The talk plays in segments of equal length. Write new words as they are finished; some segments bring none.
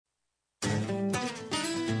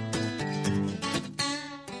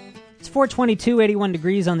422, 81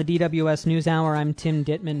 degrees on the DWS News Hour. I'm Tim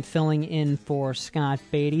Dittman, filling in for Scott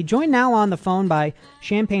Beatty. Joined now on the phone by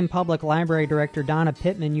Champaign Public Library Director Donna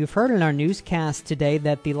Pittman. You've heard in our newscast today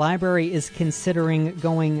that the library is considering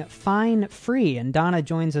going fine-free, and Donna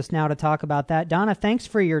joins us now to talk about that. Donna, thanks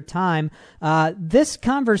for your time. This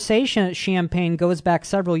conversation at Champaign goes back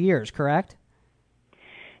several years, correct?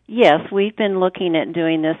 Yes, we've been looking at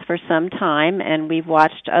doing this for some time, and we've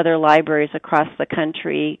watched other libraries across the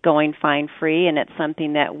country going fine-free, and it's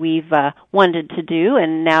something that we've wanted to do,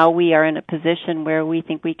 and now we are in a position where we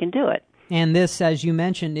think we can do it. And this, as you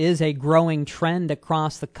mentioned, is a growing trend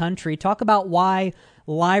across the country. Talk about why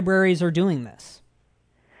libraries are doing this.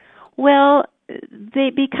 Well,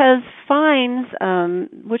 because fines,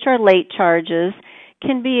 which are late charges,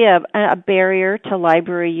 can be a barrier to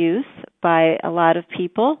library use by a lot of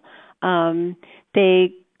people.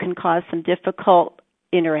 They can cause some difficult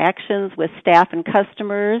interactions with staff and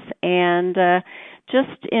customers, and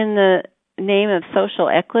just in the name of social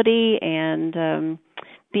equity and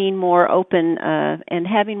being more open and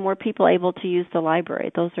having more people able to use the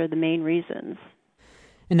library. Those are the main reasons.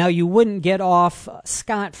 And now you wouldn't get off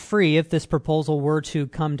scot-free if this proposal were to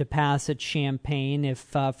come to pass at Champaign. If,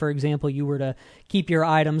 for example, you were to keep your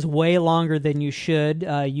items way longer than you should,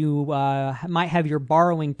 you might have your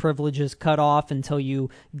borrowing privileges cut off until you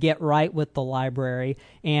get right with the library.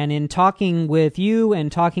 And in talking with you and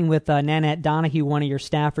talking with Nanette Donahue, one of your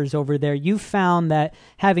staffers over there, you found that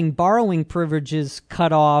having borrowing privileges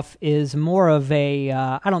cut off is more of a,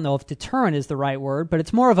 I don't know if deterrent is the right word, but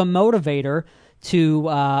it's more of a motivator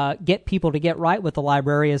to get people to get right with the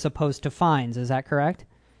library as opposed to fines. Is that correct?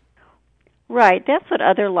 Right. That's what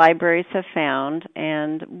other libraries have found.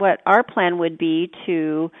 And what our plan would be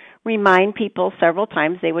to remind people several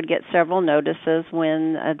times. They would get several notices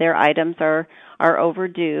when their items are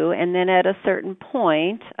overdue. And then at a certain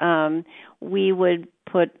point, we would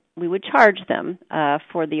charge them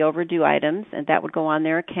for the overdue items, and that would go on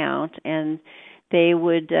their account. And they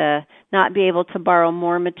would not be able to borrow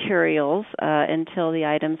more materials until the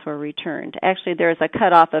items were returned. Actually, there's a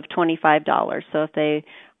cutoff of $25, so if they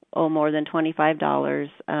owe more than $25,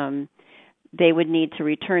 they would need to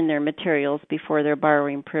return their materials before their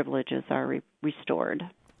borrowing privileges are restored.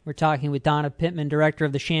 We're talking with Donna Pittman, director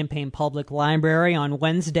of the Champaign Public Library. On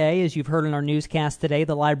Wednesday, as you've heard in our newscast today,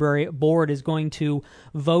 the library board is going to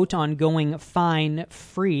vote on going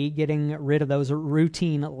fine-free, getting rid of those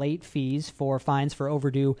routine late fees for fines for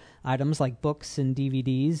overdue items like books and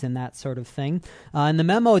DVDs and that sort of thing. In the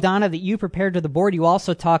memo, Donna, that you prepared to the board, you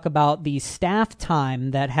also talk about the staff time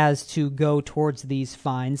that has to go towards these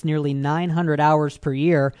fines, nearly 900 hours per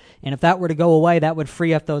year. And if that were to go away, that would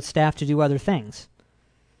free up those staff to do other things.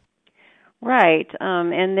 Right,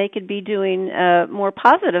 and they could be doing more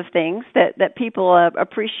positive things that people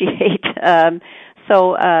appreciate.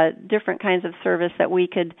 So different kinds of service that we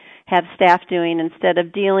could have staff doing instead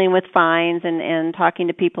of dealing with fines and talking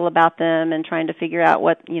to people about them and trying to figure out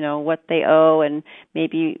what they owe and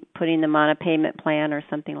maybe putting them on a payment plan or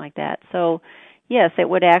something like that. So yes, it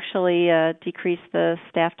would actually decrease the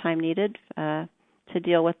staff time needed to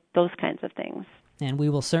deal with those kinds of things. And we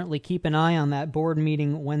will certainly keep an eye on that board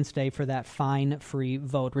meeting Wednesday for that fine-free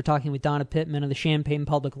vote. We're talking with Donna Pittman of the Champaign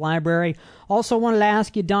Public Library. Also wanted to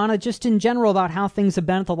ask you, Donna, just in general about how things have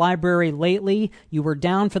been at the library lately. You were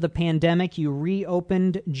down for the pandemic. You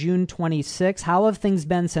reopened June 26. How have things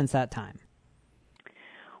been since that time?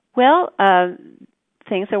 Well,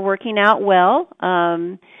 things are working out well.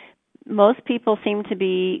 Most people seem to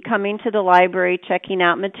be coming to the library, checking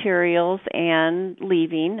out materials, and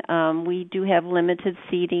leaving. We do have limited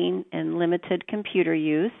seating and limited computer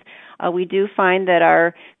use. We do find that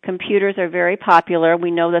our computers are very popular. We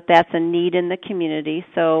know that that's a need in the community,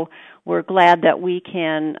 so we're glad that we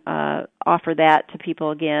can offer that to people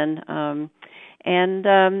again.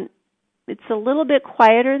 It's a little bit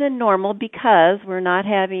quieter than normal because we're not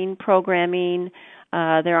having programming.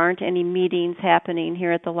 There aren't any meetings happening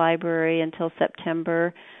here at the library until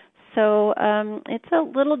September. So it's a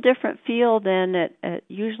little different feel than it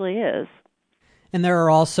usually is. And there are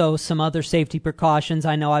also some other safety precautions.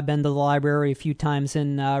 I know I've been to the library a few times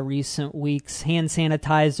in recent weeks. Hand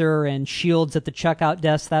sanitizer and shields at the checkout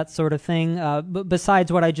desk, that sort of thing. But besides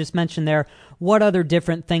what I just mentioned there, what other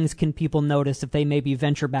different things can people notice if they maybe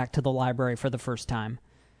venture back to the library for the first time?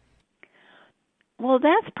 Well,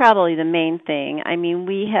 that's probably the main thing. I mean,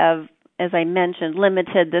 we have, as I mentioned,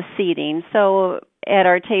 limited the seating. So at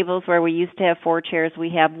our tables where we used to have 4 chairs,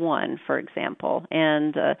 we have 1, for example.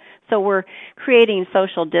 And so we're creating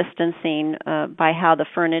social distancing by how the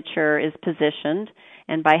furniture is positioned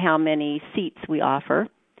and by how many seats we offer.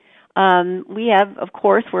 Of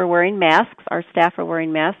course, we're wearing masks. Our staff are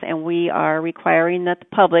wearing masks, and we are requiring that the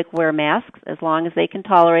public wear masks as long as they can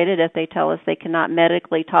tolerate it. If they tell us they cannot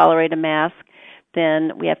medically tolerate a mask,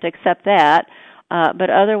 then we have to accept that. But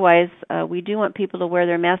otherwise, we do want people to wear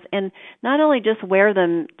their masks, and not only just wear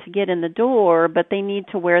them to get in the door, but they need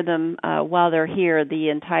to wear them while they're here the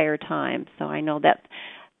entire time. So I know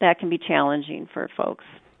that can be challenging for folks.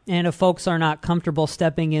 And if folks are not comfortable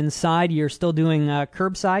stepping inside, you're still doing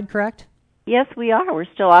curbside, correct? Yes, we are.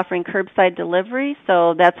 We're still offering curbside delivery,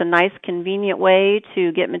 so that's a nice, convenient way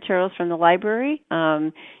to get materials from the library.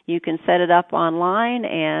 You can set it up online,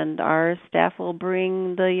 and our staff will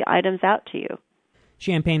bring the items out to you.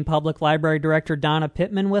 Champaign Public Library Director Donna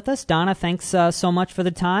Pittman with us. Donna, thanks so much for the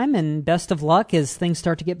time, and best of luck as things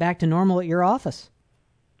start to get back to normal at your office.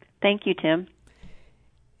 Thank you, Tim.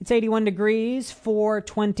 It's 81 degrees,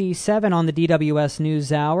 427 on the DWS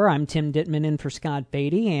News Hour. I'm Tim Dittman in for Scott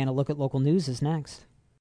Beatty, and a look at local news is next.